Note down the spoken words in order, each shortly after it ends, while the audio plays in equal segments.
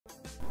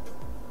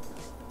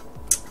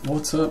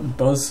What's up,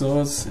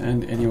 Buzzsaws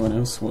and anyone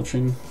else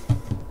watching?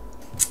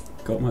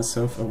 Got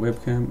myself a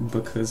webcam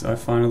because I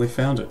finally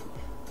found it.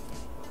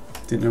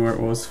 Didn't know where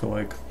it was for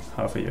like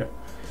half a year.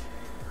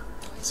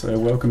 So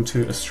welcome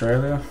to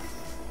Australia,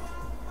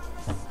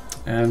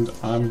 and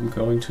I'm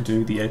going to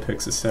do the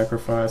Apex's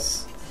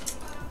Sacrifice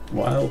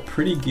while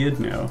pretty geared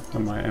now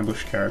on my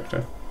ambush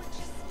character.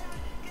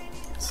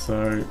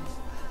 So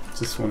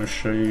just want to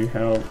show you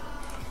how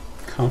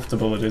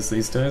comfortable it is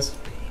these days.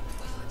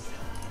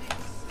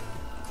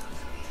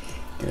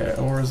 Get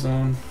our auras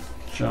on,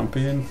 jump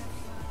in.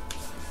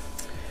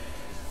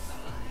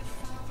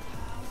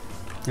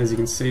 As you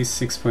can see,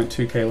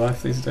 6.2k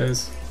life these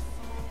days,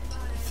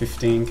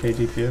 15k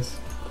DPS.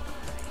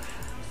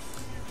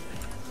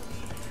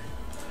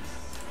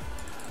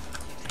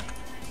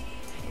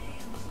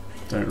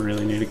 Don't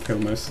really need to kill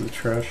most of the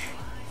trash.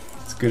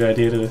 It's a good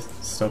idea to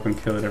stop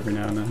and kill it every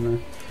now and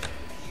then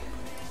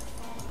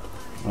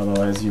though.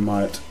 Otherwise you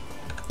might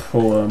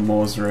pull a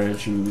Moor's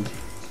Rage and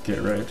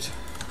get raped.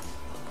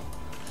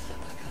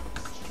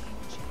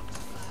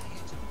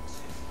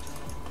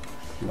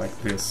 Like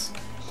this.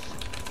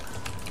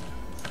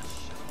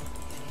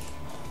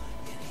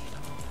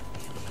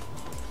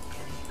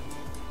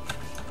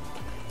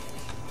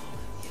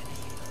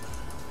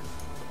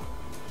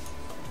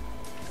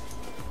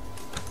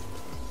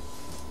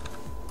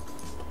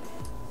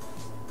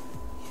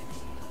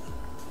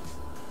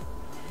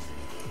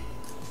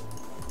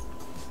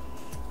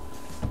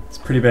 It's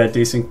pretty bad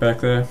desync back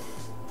there.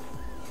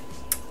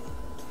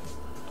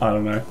 I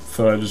don't know,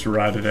 thought I'd just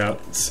ride it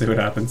out, see what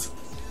happens.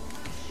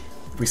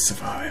 We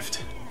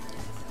survived.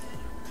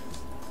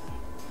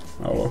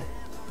 Oh well.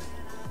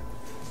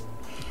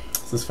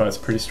 So this fight's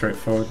pretty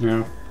straightforward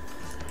now.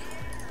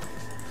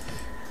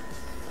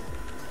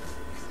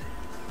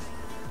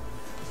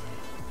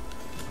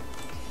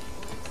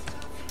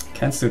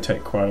 Can still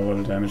take quite a lot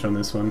of damage on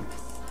this one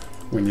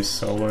when you're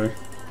solo,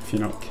 if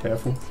you're not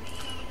careful.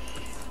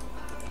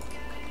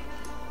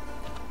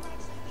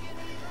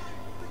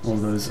 All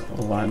those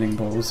lightning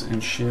bolts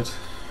and shit,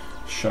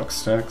 shock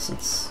stacks,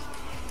 it's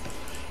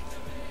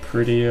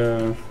pretty,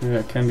 yeah,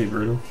 it can be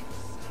brutal.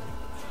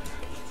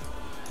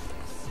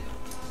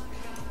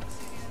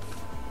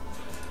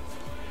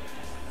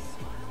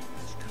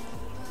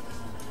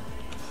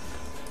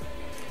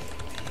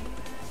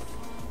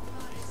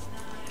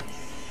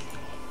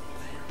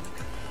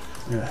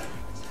 Yeah.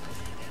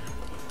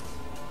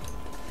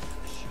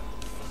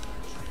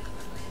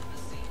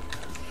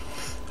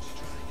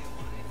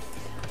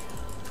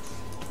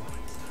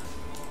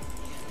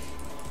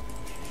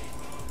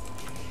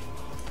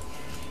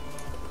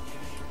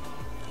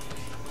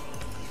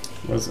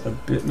 Was a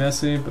bit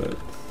messy, but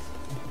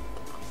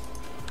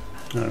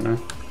I don't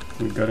know,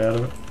 we got out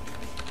of it.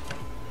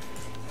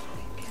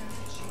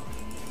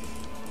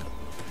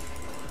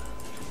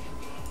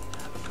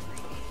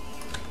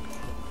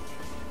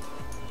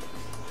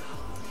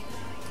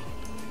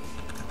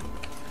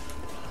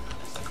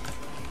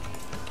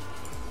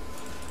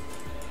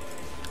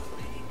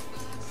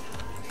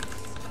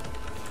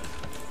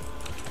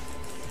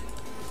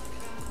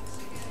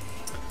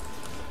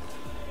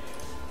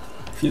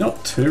 If you're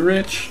not too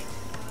rich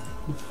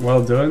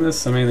while doing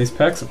this, I mean, these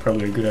packs are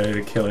probably a good idea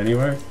to kill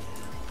anyway.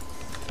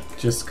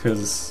 Just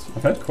because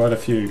I've had quite a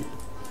few,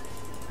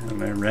 I don't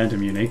know,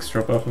 random uniques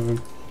drop off of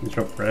them. They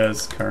drop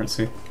rares,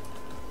 currency.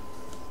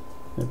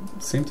 They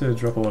seem to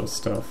drop a lot of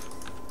stuff.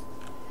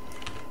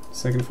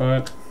 Second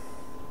fight.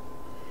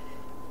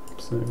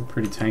 So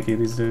pretty tanky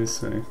these days,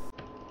 so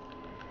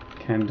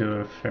can do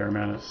a fair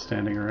amount of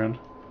standing around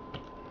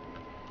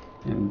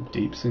and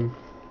deepsing.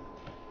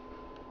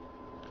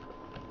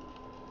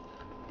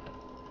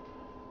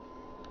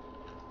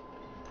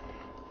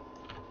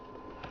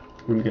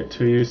 Wouldn't get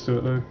too used to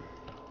it though.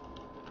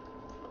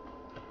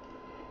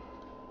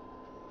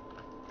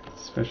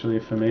 Especially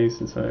for me,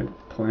 since I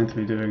plan to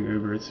be doing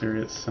Uber Eats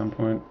at some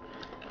point.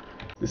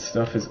 This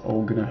stuff is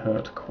all gonna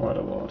hurt quite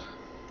a lot.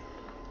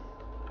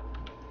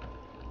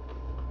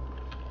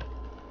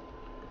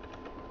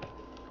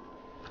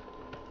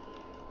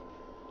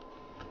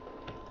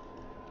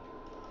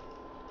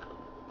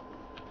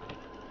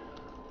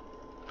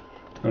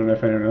 I don't know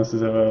if anyone else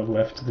has ever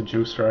left the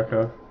Dual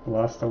Striker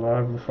last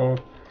alive before.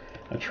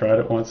 I tried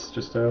it once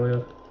just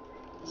earlier.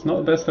 It's not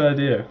the best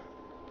idea.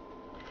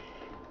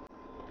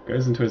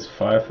 Goes into his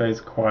fire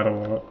phase quite a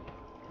lot,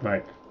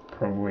 like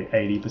probably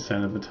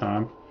 80% of the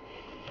time.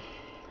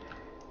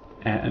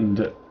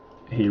 And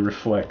he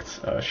reflects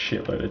a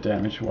shitload of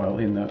damage while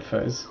in that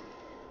phase.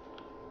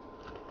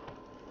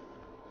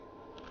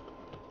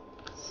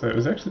 So it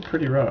was actually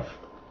pretty rough.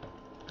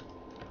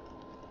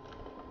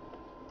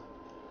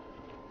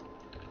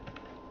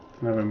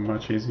 I have a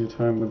much easier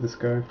time with this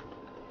guy.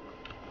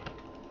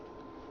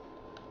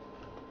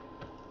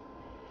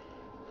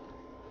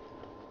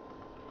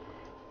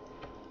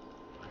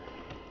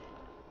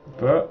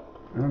 But,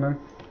 I don't know,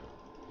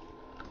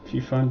 if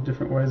you find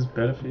different ways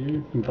better for you,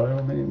 by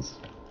all means.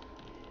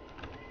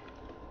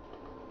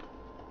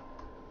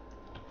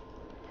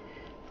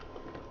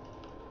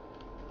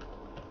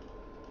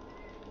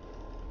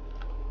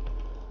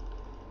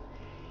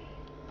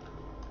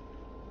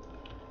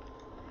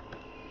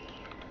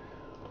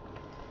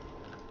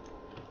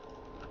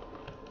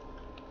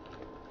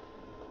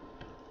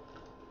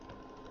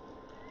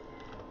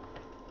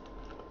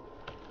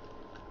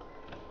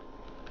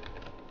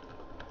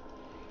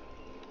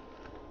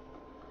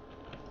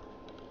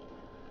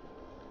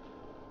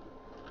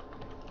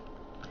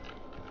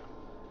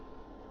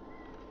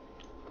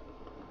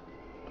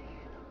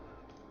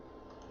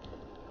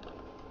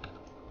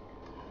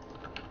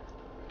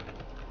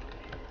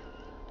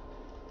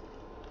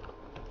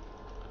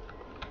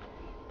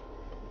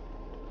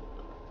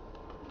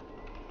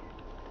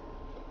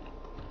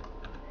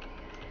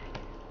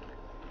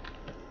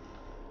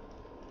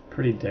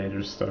 pretty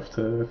dangerous stuff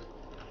to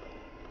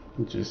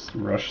just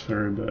rush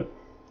through, but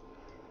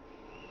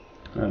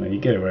I don't know, you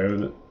get away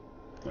with it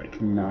like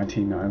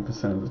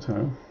 99% of the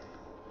time.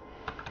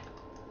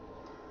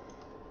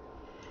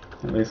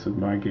 At least with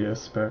my gear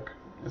spec,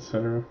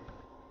 etc.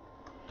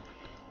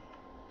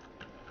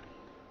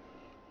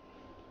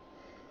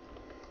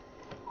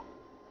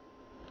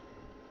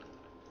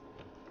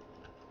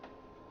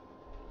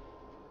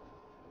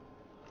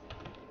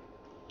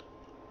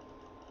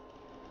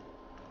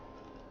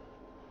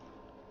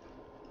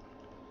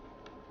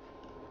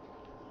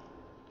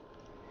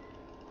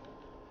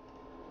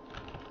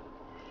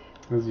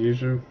 As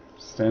usual,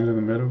 stand in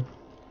the middle,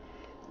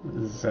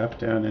 zap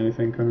down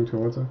anything coming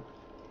towards her.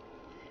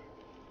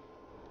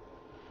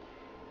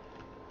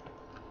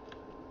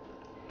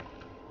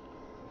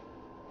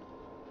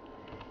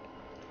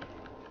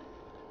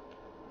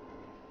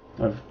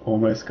 I've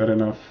almost got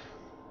enough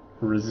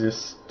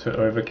resist to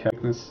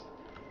overcapness,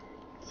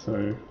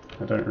 so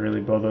I don't really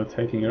bother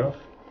taking it off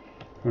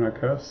when I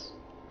curse.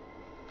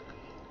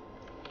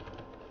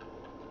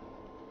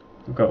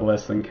 I've got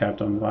less than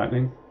capped on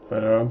lightning,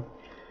 but I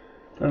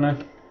don't know,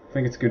 I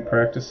think it's good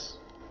practice.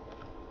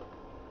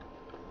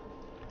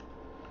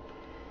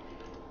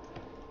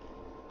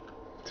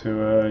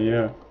 To,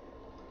 yeah,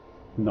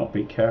 not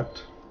be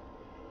capped,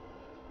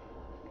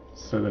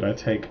 so that I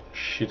take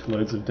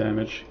shitloads of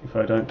damage if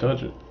I don't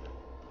dodge it.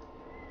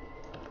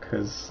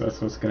 Because that's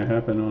what's going to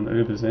happen on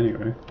Ubers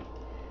anyway.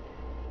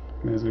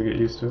 May as well get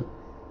used to it.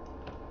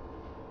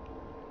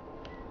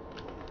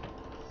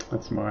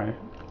 That's my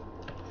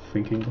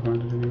thinking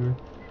behind it anyway.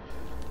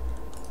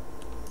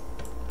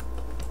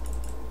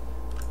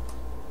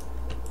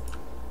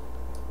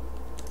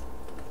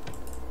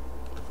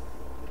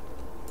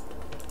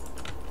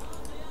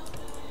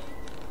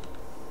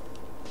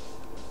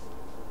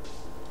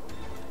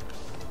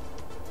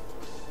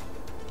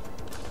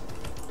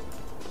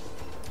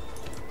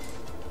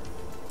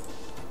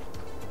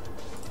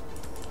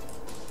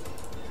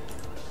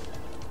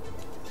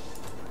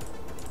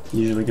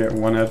 Usually get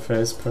one ad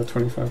phase per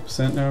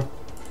 25% now,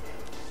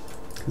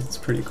 because it's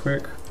pretty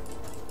quick.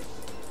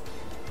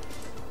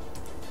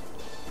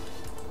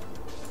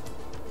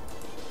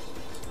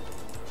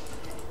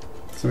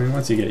 So I mean,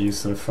 once you get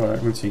used to the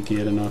fight, once you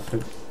geared enough,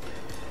 it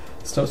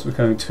stops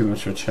becoming too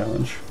much of a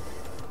challenge.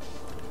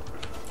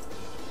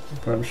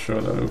 But I'm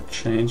sure that'll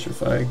change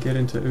if I get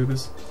into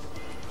Ubers.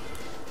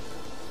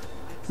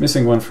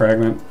 Missing one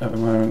fragment at the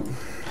moment,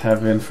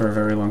 have been for a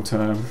very long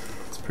time.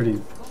 It's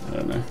pretty, I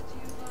don't know,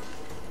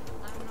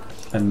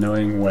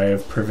 annoying way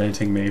of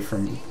preventing me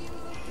from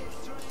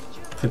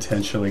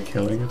potentially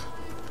killing it.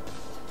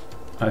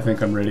 I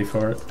think I'm ready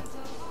for it.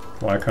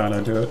 Why can't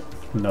I do it?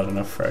 Not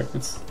enough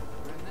fragments.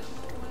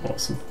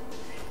 Awesome.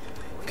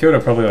 Killed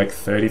it probably like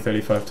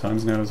 30-35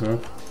 times now as well.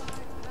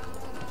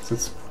 So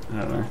it's, I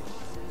don't know,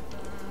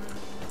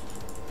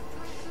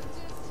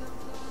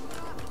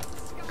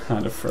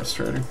 kind of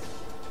frustrating.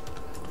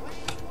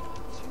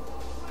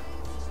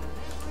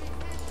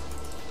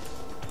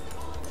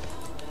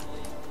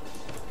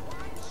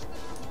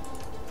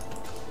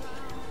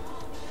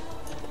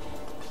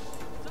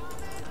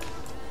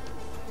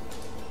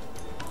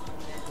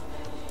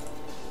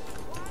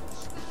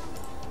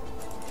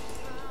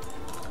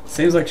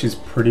 Seems like she's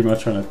pretty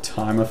much on a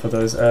timer for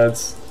those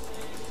ads,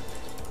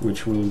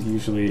 which will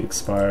usually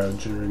expire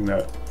during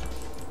that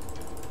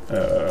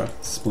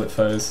split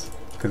phase,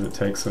 because it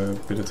takes a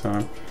bit of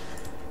time.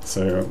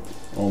 So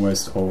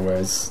almost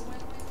always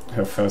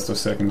her first or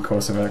second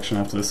course of action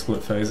after the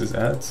split phase is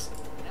ads.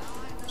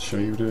 Sure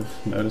you would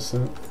have noticed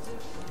that.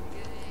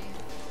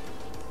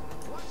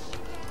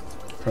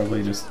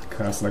 Probably just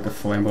cast like a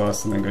flame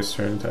blast and then go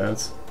straight into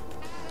ads.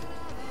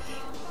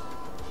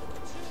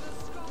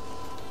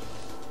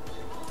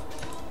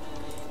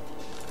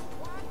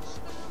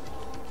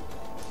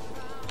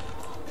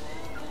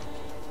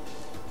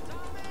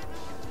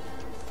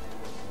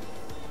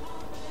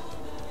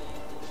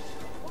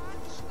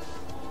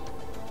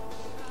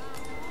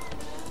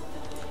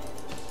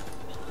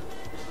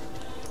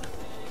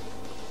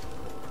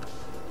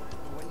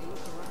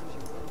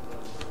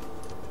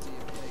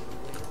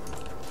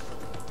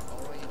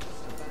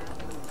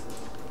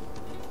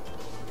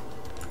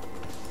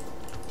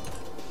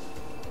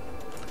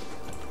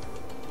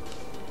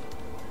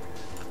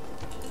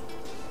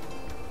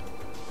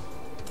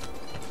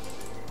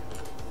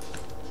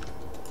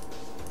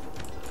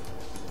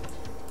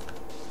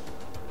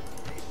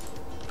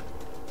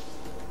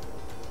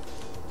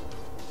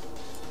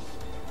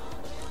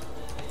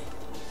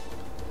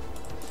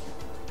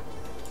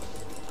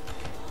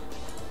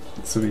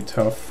 This will be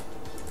tough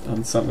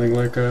on something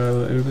like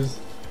the Uber's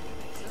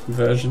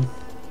version,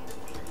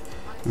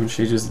 when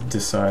she just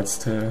decides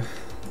to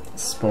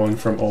spawn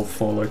from all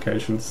 4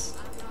 locations.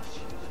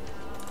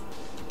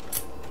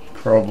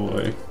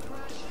 Probably.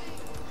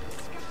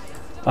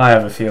 I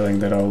have a feeling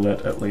that I'll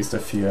let at least a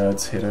few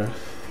ads hit her,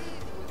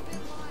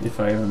 if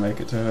I ever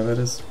make it to her, that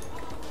is.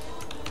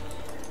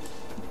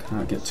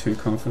 Can't get too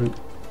confident,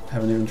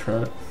 haven't even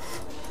tried it.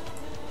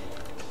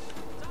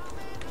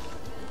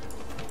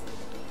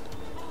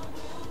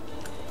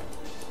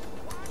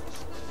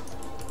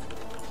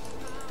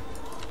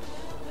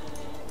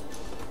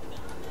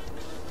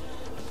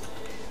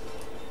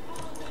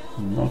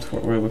 not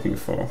what we're looking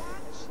for.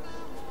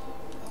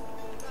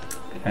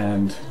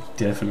 And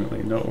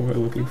definitely not what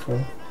we're looking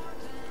for.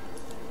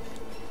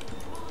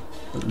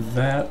 But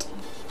that...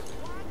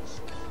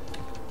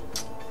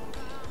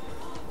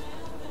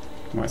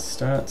 my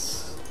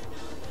stats,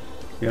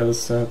 the other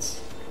stats,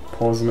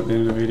 pause them at the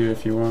end of the video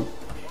if you want.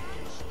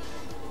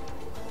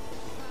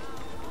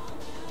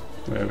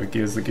 Whatever,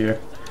 gear's the gear.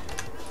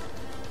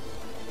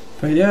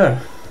 But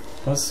yeah,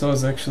 Buzzsaw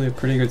is actually a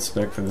pretty good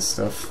spec for this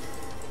stuff.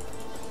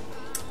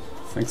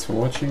 Thanks for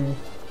watching,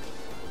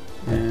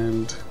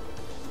 and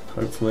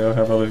hopefully I'll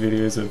have other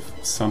videos of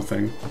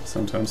something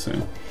sometime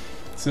soon.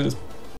 See you.